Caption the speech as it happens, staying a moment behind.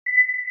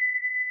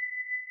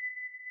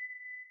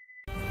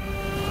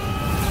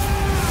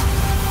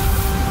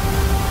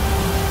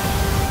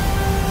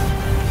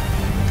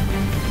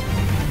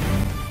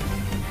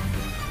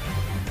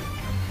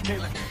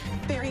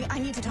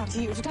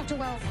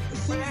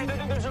Hey,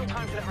 there's no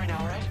time for that right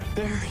now, right?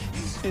 There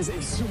is a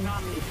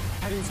tsunami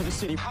heading for the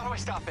city. How do I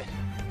stop it?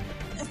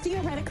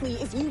 Theoretically,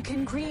 if you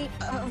can create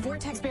a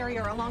vortex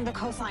barrier along the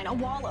coastline, a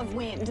wall of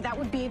wind, that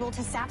would be able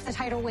to sap the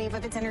tidal wave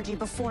of its energy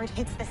before it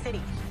hits the city.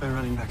 They're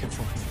running back and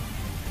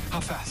forth. How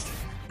fast?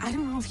 I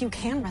don't know if you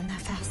can run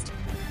that fast.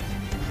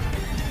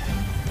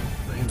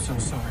 I am so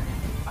sorry.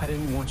 I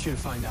didn't want you to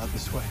find out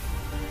this way.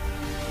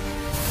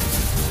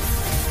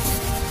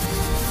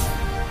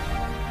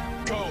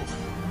 Go!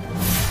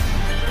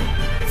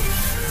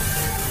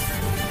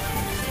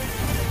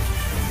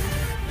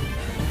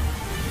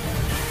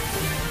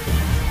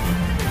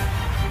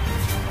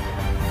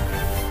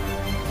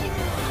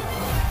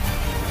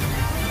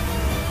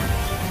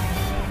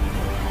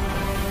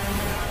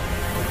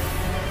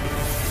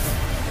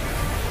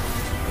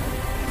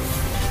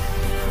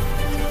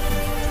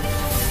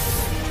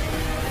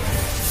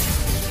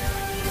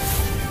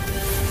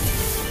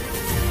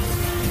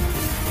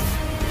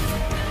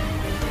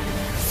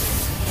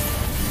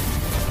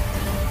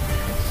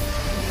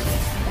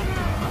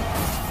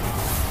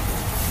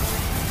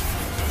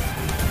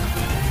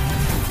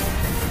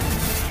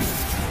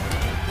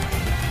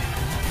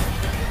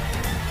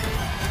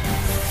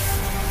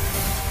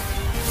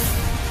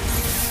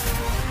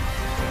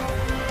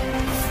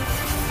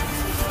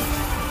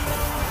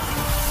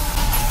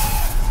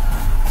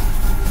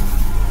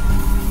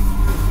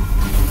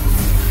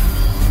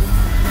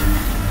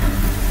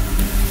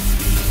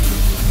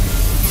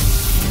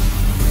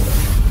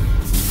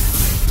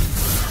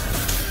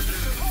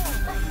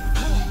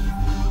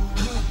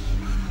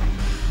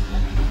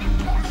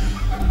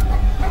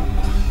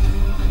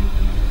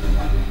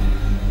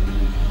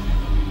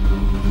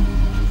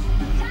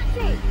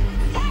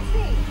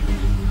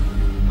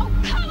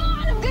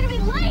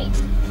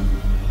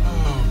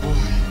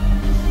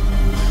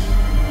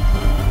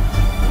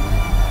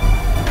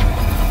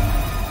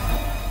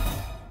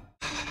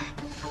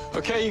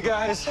 Okay, you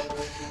guys,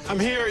 I'm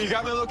here. You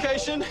got my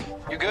location?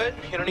 You good?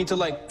 You don't need to,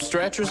 like,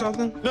 stretch or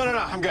something? No,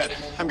 I'm good.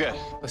 I'm good.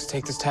 Let's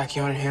take this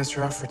tachyon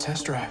enhancer out for a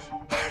test drive.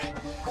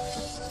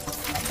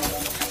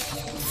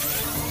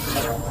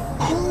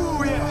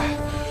 Ooh,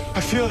 yeah. I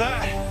feel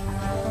that.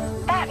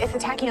 That is the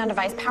tachyon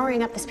device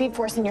powering up the speed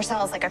force in your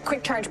cells like a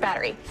quick charge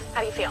battery.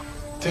 How do you feel?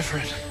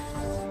 Different.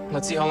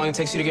 Let's see how long it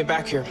takes you to get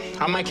back here.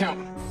 On my count.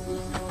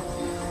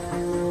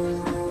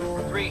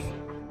 3,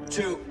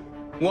 2,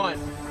 1,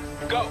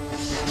 go.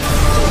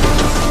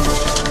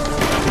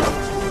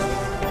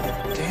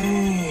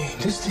 Dang,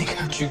 this thing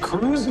got you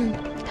cruising.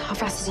 How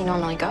fast does he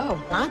normally go?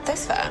 Not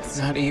this fast.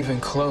 Not even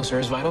close. Are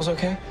his vitals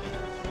okay?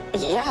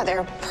 Yeah,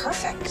 they're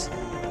perfect.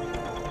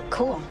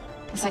 Cool.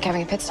 It's like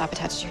having a pit stop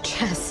attached to your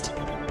chest.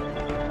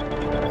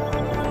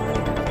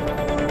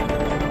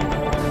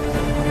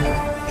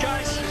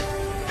 Guys,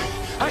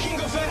 I can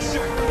go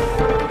faster.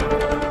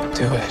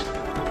 Do it.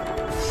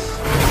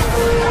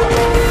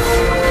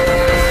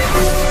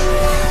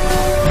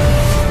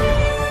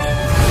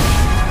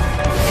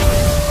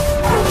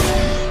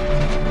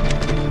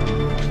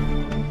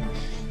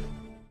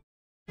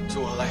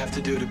 So all I have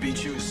to do to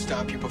beat you is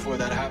stop you before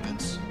that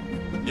happens.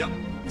 Yep,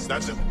 it's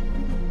that simple.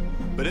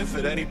 But if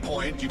at any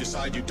point you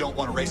decide you don't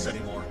want to race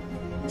anymore,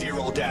 dear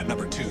old dad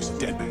number 2's a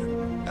dead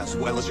man, as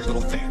well as your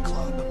little fan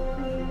club.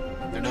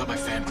 They're not my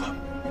fan club.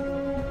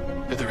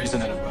 They're the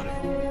reason that I'm running.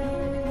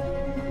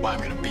 Why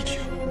I'm gonna beat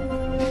you.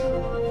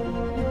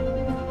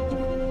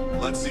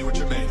 Let's see what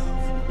you're made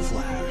of,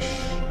 Flash.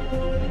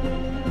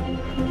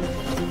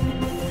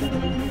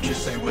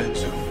 Just say when,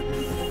 so.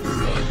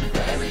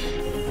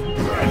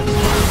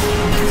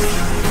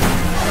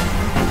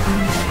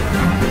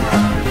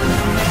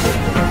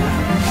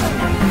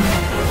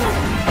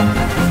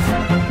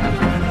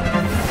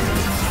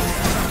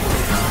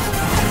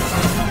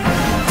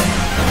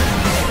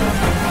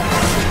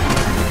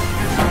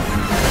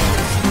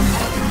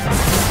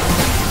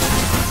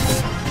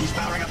 He's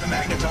powering up the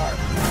magnetar.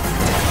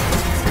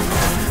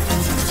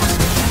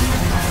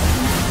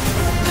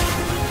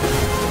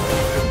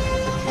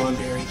 Come on,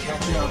 Barry,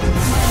 catch up.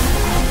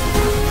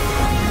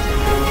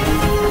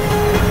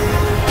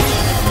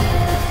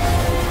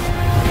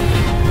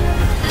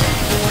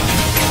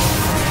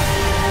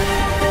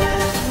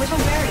 Which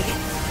one's Barry?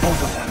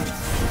 Both of them.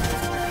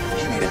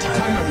 He made a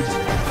time limit.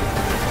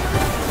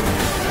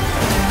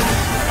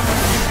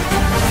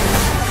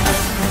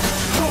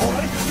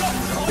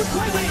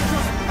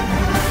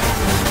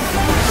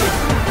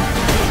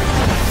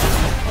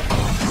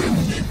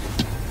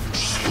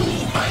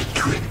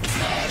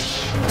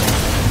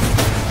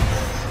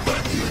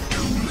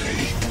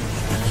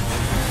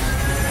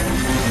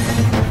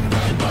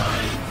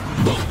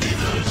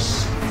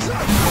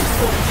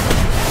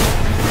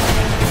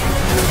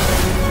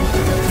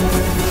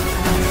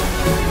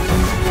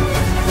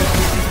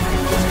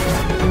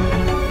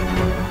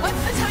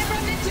 What's the time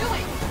remnant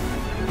doing?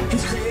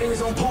 He's creating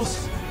his own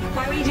pulse.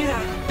 Why would he do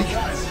that?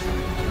 Because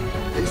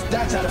if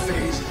that's out of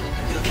phase,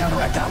 it'll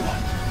counteract that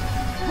one.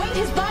 Wait,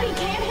 his body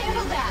can't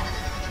handle that.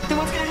 Then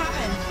what's gonna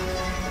happen?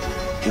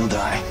 He'll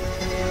die.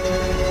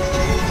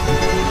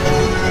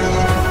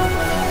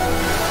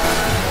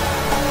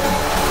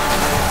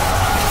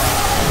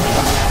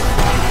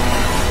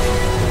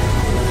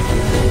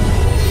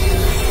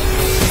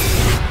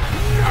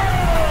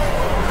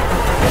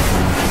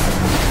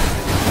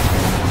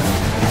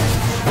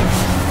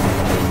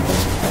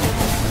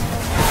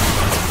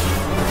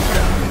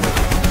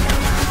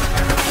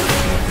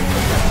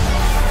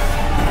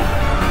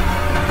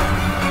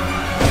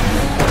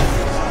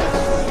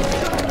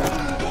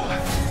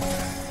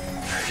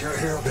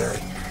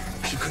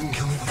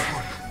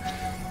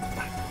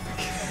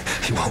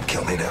 She won't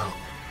kill me now.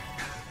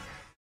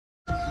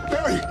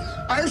 Barry,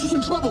 Iris is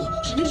in trouble.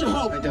 She needs your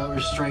help. I doubt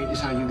restraint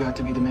is how you got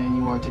to be the man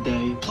you are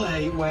today.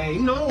 Play, way,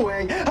 no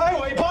way,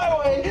 highway,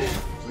 byway.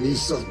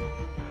 Please, son.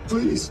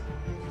 Please.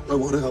 I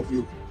want to help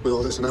you with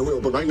all this, and I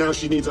will, but right now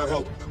she needs our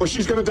help, or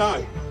she's gonna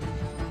die.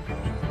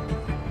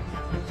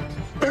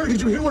 Barry,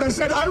 did you hear what I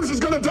said? Iris is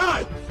gonna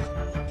die!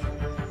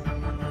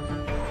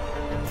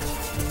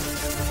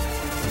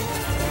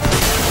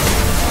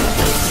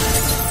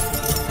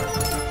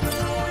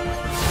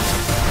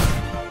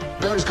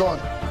 Barry's gone.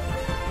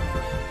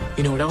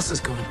 You know what else is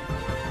gone?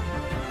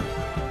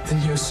 The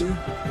new suit.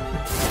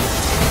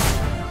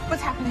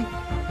 What's happening?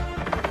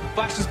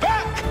 Flash is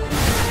back!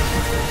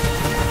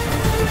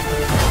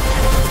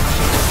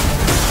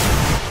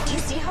 Do you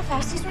see how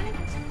fast he's running?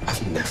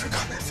 I've never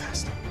gone that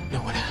fast. No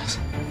one has.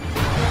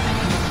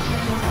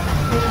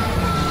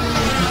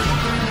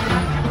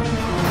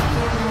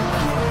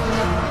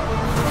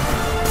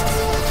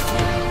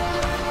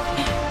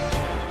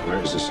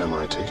 Where is the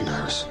semi taking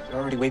Iris? We're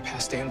already way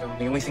past Danville.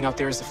 The only thing out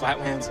there is the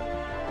flatlands.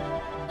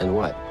 And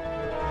what?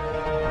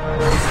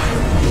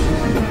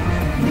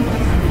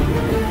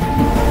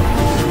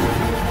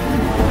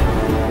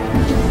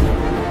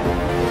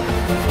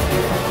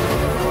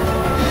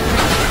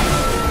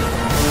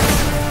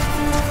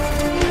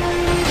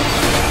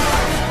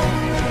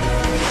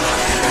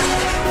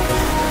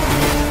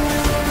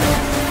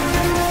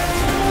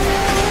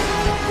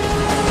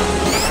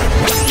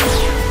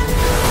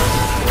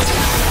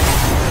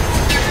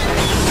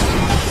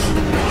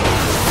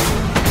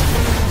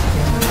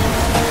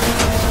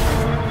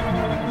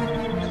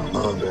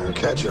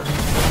 Catch her.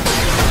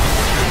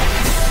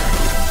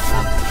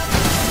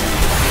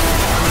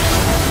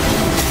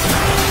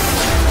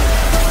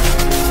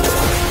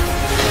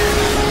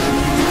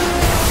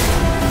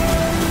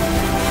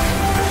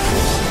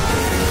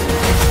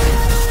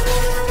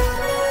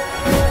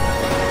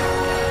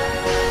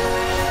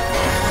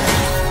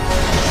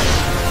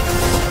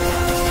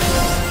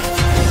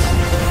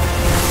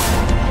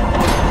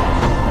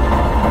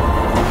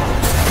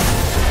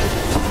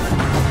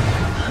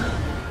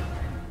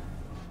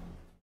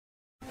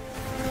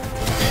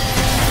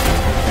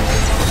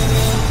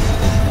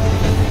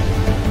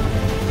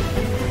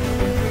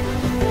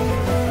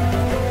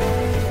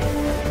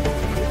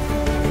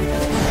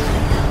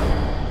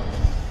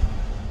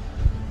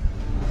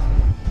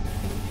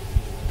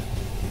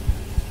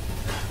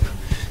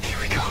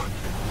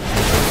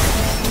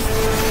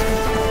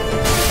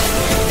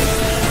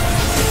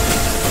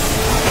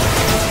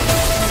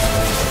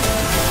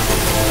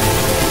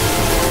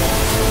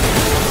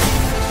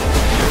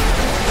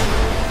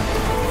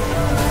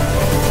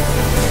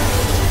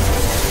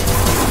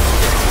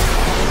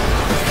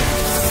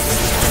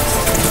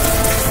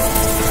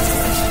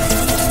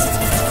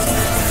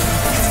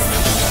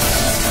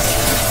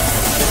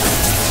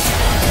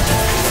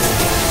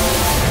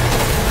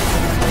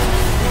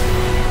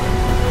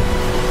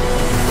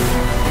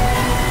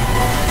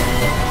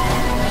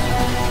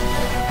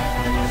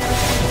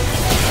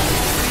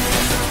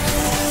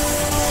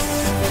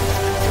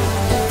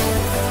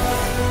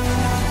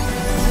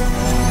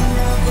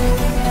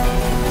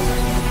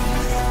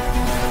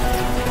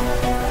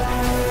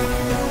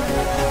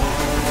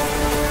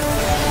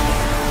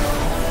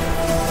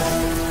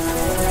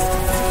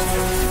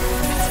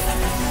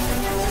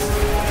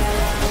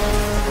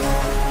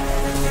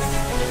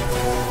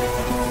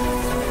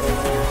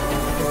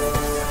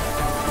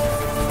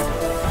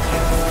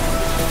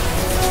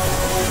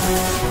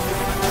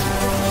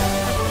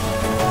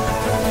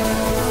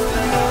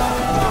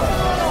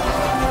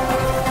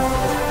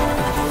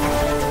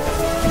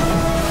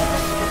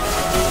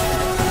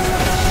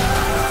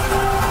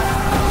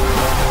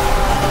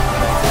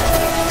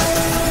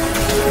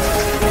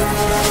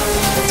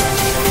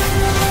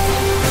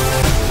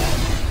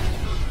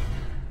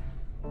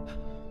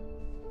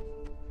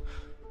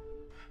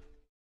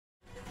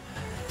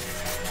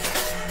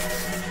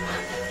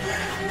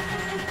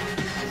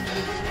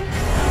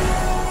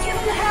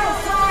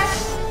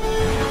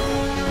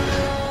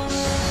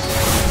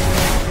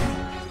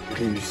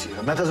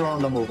 Mettez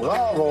on l'amour.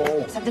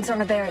 Bravo! Something's wrong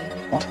with Barry.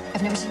 What?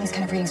 I've never seen these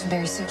kind of readings from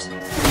Barry's suit.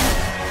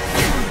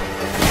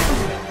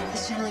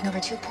 He's channeling over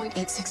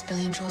 2.86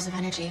 billion joules of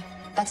energy.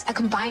 That's a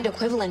combined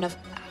equivalent of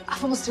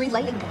almost 3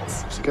 lightning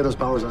bolts. Cicada's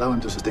powers allow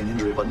him to sustain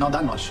injury, but not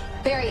that much.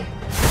 Barry.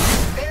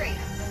 Barry.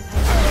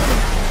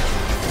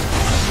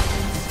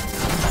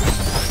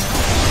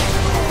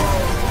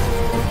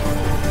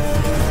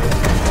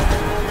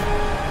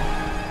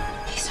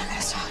 He's not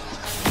gonna stop.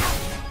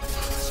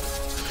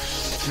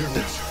 You're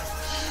never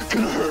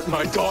gonna hurt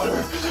my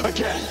daughter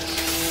again.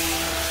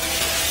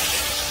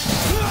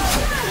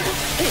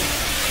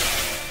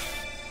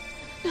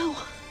 No.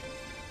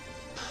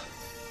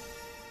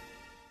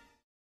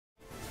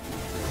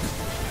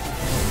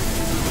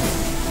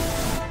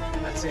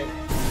 That's it.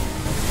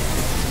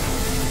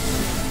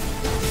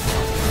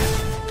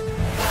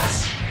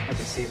 I've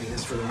been saving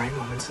this for the right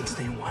moment since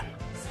day one.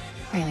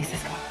 Really,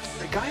 Cisco?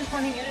 The guy's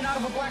running in and out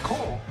of a black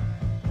hole.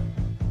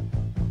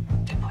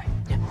 Good boy.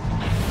 Yeah.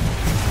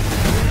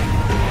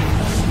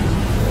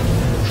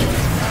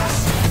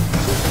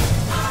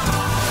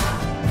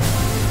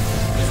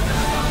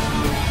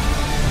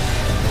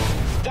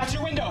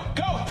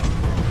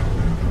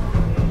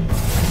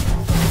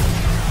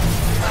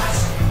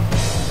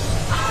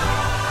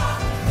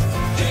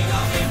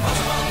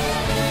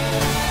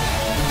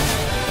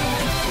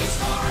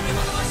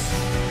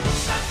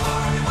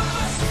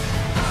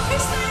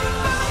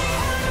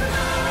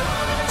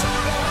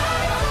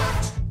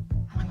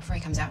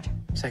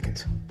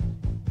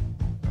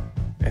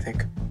 I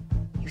think.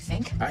 You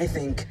think? I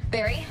think.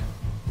 Barry?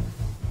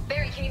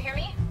 Barry, can you hear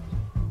me?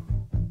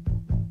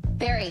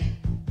 Barry?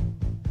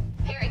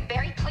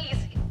 Barry, please,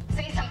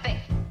 say something.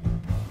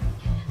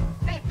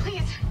 Barry,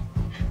 please.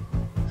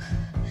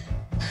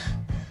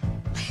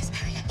 Please,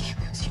 Barry, I can't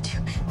lose you too.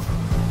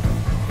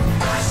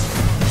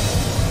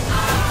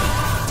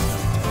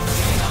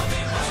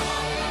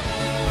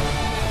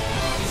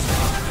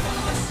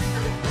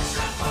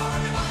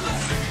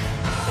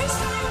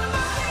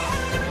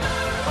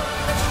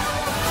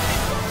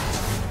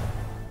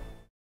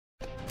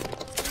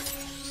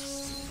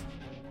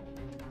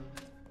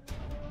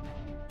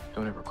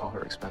 Don't ever call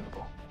her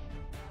expendable.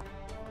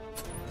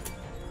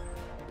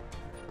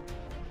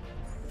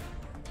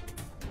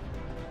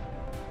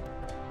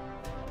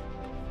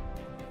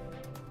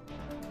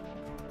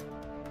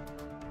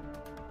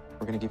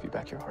 We're gonna give you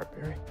back your heart,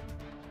 Barry.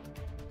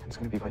 And it's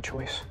gonna be by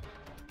choice.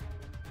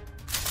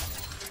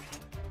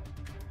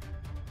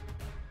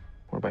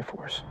 Or by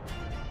force.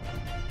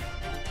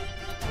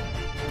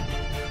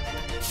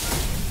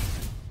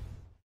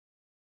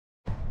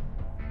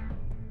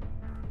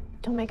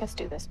 Don't make us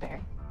do this,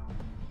 Barry.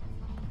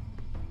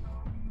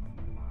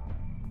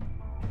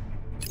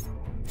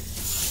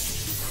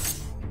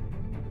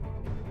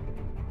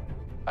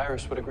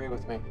 Iris would agree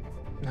with me.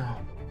 No,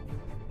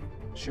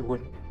 she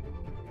wouldn't.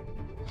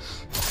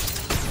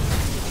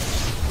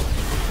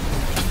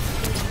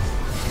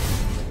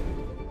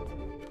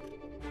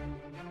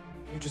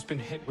 You've just been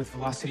hit with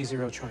velocity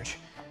zero charge.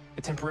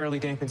 It temporarily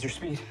dampens your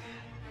speed.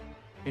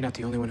 You're not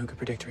the only one who can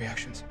predict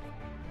reactions.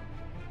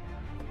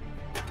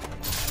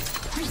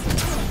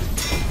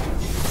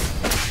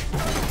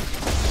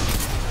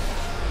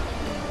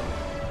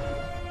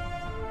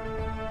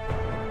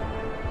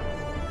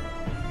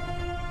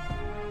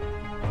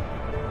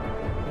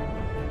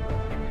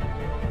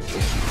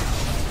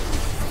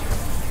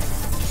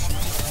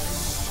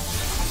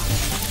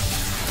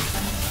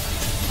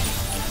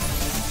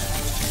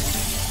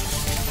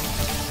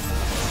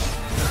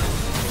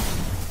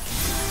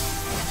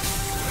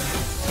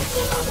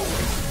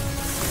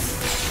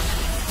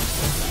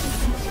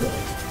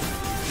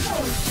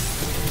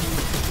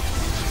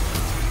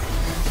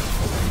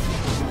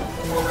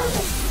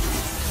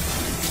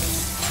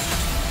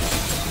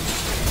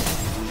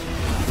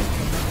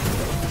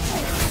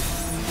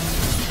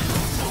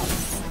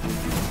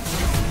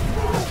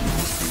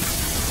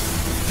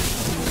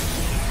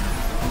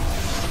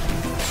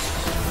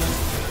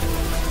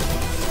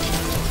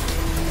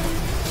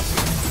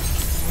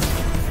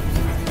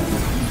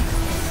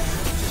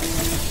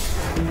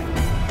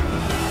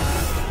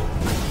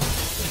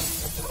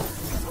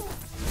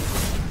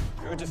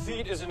 Your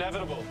defeat is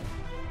inevitable.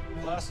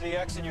 Velocity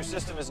X in your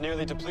system is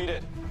nearly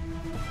depleted.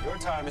 Your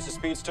time as a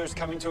speedster's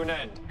coming to an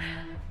end.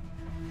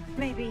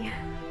 Maybe.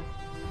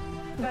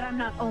 But I'm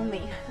not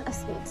only a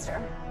speedster.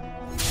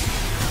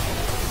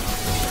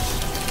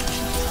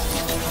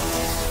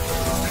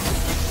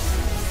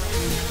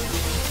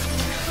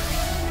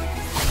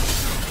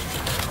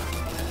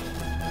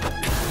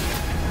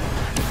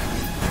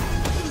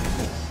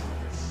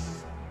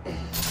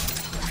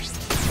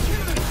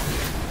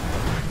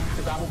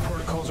 The battle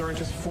protocols aren't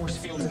just force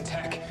fields and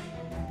tech.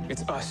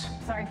 It's us.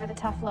 Sorry for the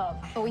tough love.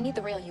 But we need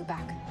the real you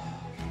back.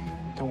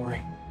 Don't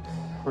worry.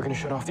 We're gonna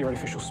shut off the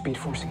artificial speed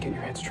force and get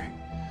your head straight.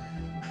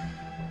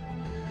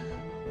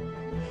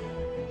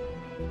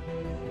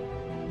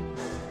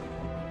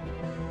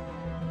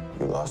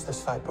 You lost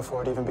this fight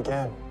before it even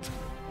began.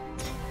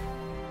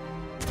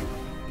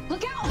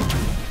 Look out!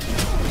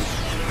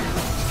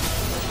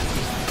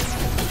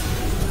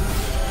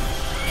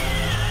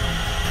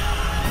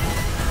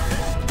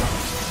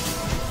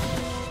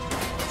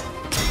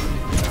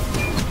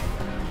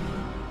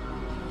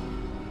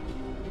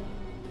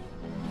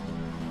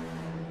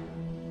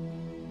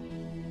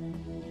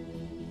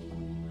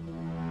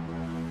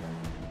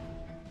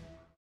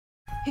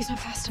 He's not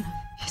fast enough.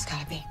 He's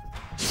gotta be.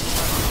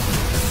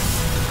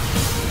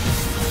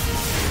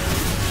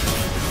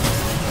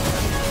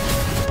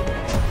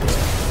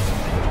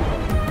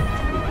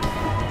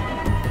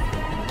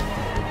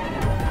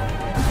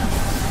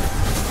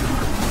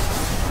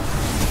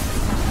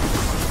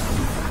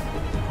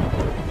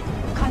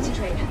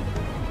 Concentrate.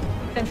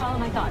 Then follow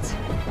my thoughts.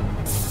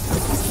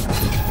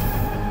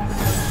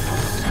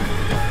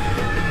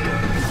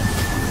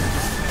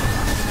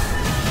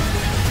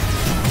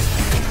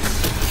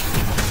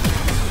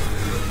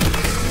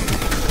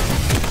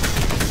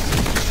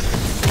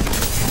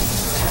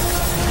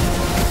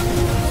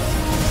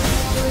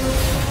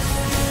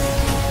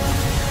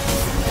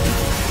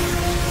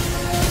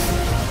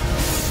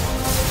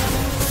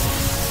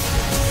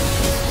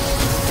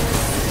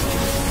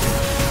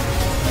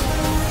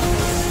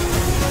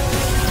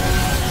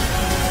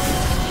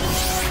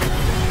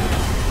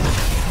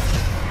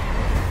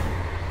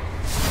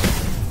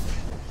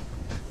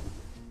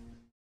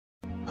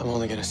 I'm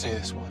only gonna say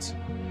this once.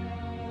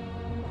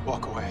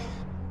 Walk away.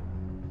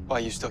 Why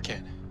you still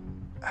can.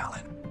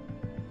 Alan,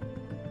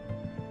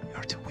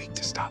 you're too weak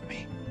to stop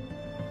me.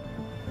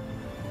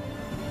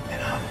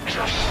 And I'm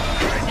just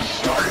getting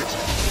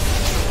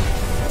started.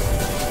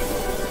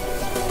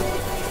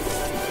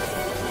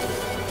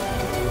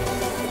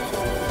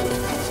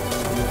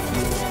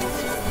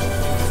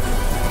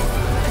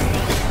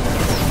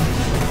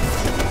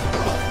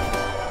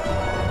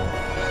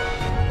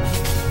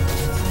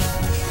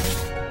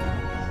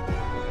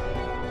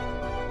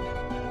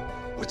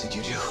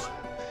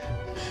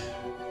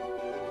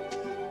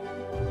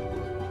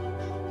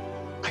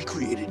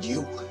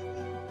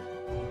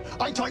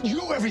 I taught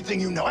you everything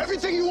you know,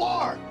 everything you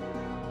are.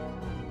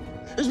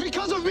 It's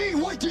because of me.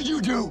 What did you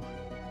do?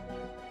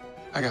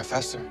 I got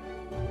faster.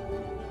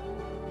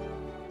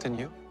 Didn't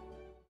you?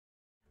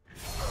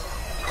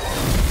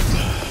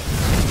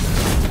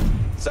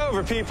 It's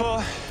over,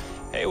 people.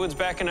 Haywood's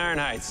back in Iron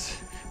Heights.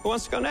 Who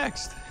wants to go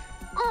next?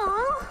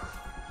 Aw,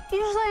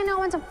 usually I know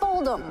when to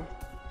fold them.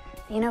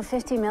 You know,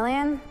 50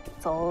 million?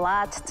 It's a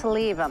lot to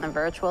leave on the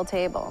virtual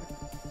table.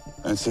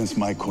 And since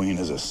my queen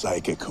is a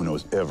psychic who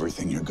knows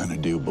everything you're gonna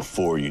do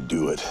before you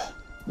do it,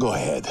 go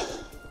ahead.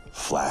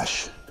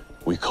 Flash,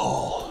 we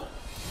call.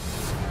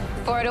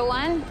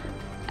 4-1.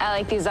 I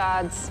like these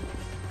odds.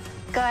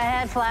 Go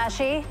ahead,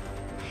 Flashy.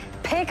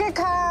 Pick a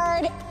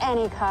card,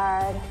 any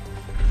card.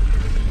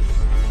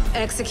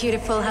 Execute a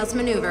full house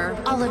maneuver,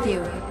 all of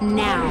you,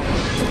 now.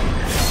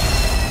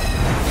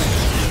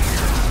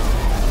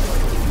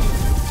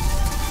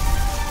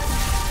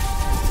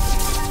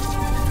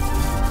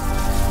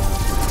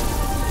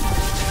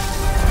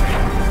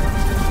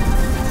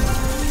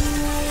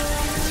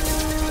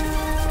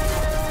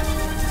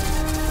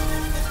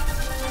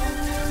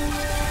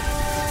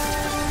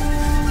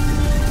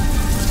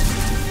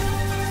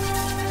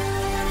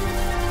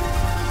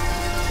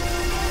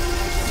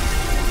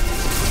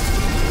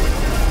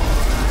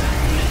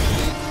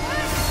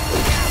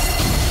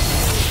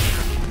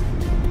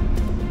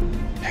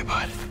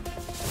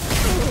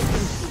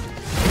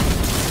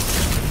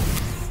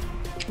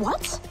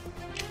 What?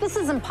 This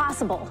is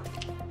impossible.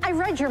 I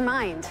read your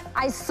mind.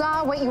 I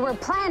saw what you were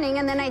planning,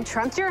 and then I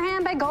trumped your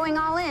hand by going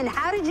all in.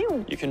 How did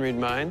you? You can read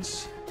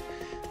minds.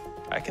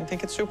 I can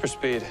think at super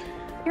speed.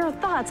 Your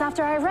thoughts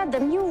after I read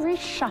them, you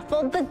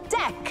reshuffled the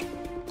deck.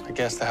 I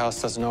guess the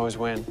house doesn't always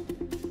win.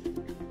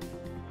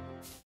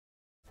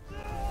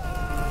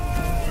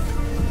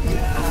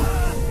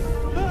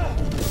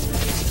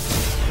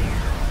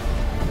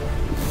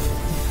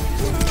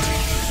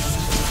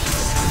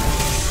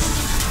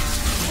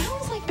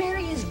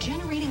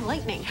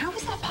 How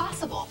is that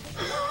possible?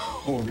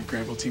 Or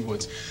Granville T.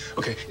 Woods.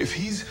 Okay, if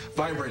he's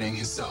vibrating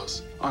his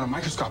cells on a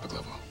microscopic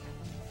level,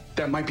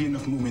 that might be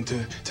enough movement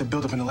to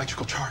build up an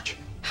electrical charge.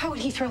 How would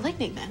he throw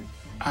lightning then?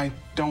 I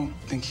don't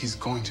think he's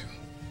going to.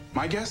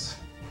 My guess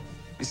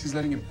is he's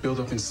letting it build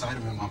up inside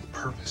of him on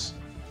purpose.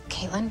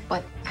 Caitlin,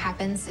 what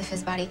happens if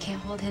his body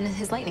can't hold in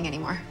his lightning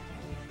anymore?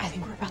 I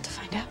think we're about to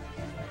find out.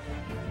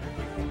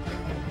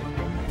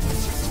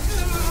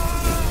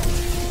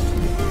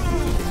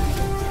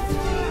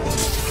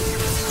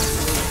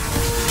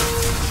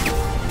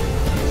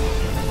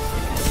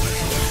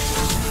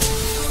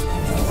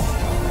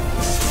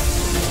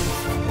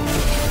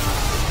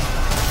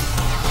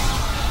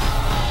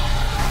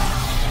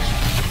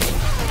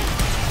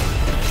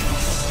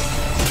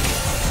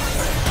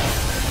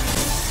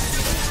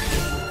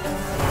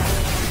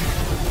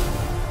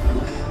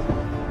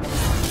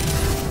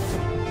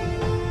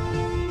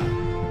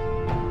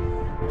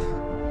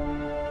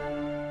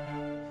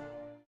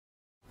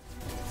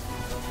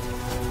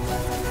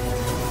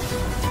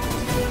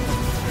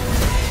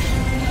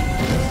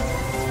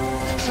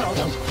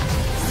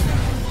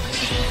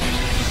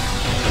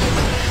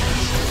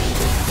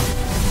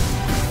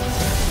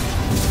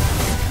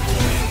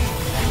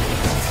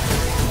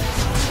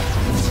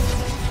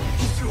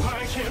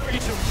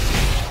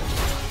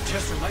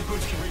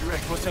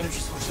 Energy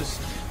sources.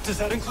 Does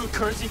that include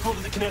currents equal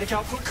to the kinetic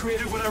output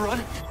created when I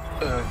run?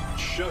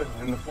 Should,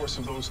 and the force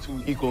of those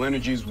two equal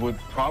energies would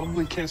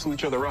probably cancel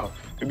each other out.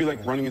 It'd be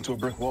like running into a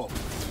brick wall.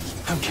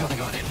 I'm counting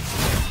on it.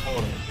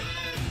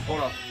 Hold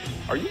on.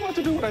 Are you about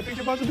to do what I think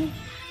you're about to do?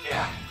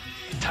 Yeah.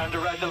 Time to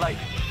ride the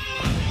lightning.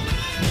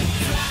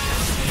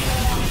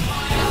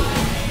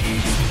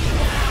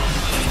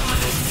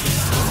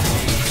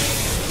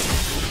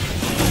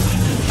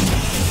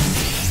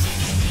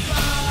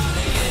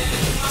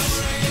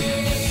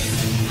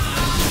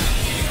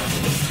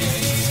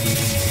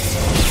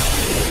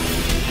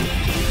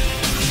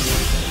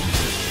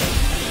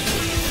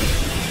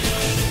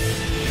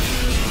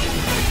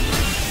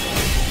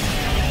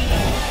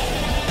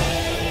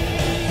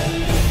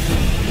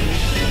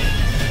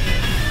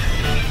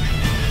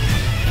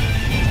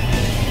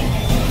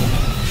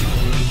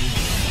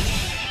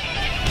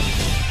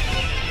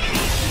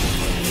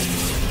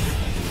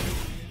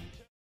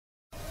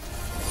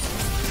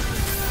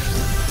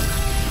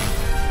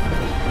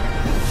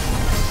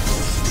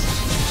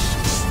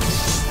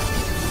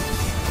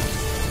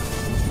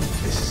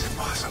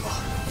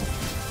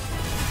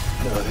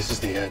 No, this is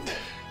the end.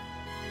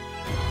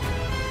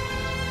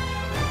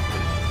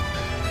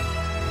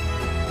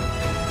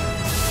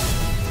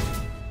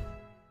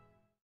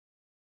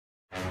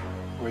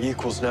 We're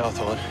equals now,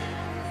 Thawne.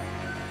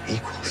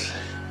 Equals?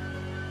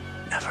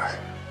 Never.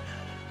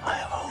 I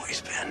have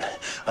always been,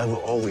 I will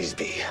always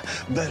be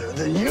better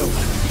than you.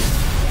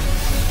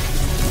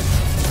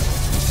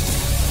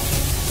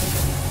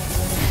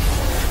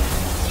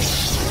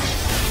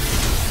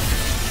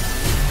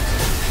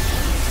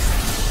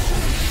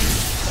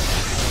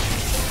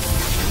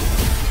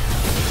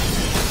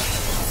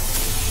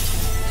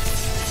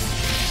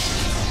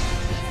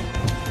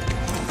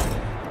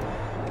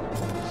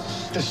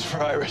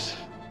 Iris.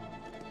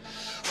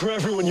 For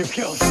everyone you've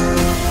killed.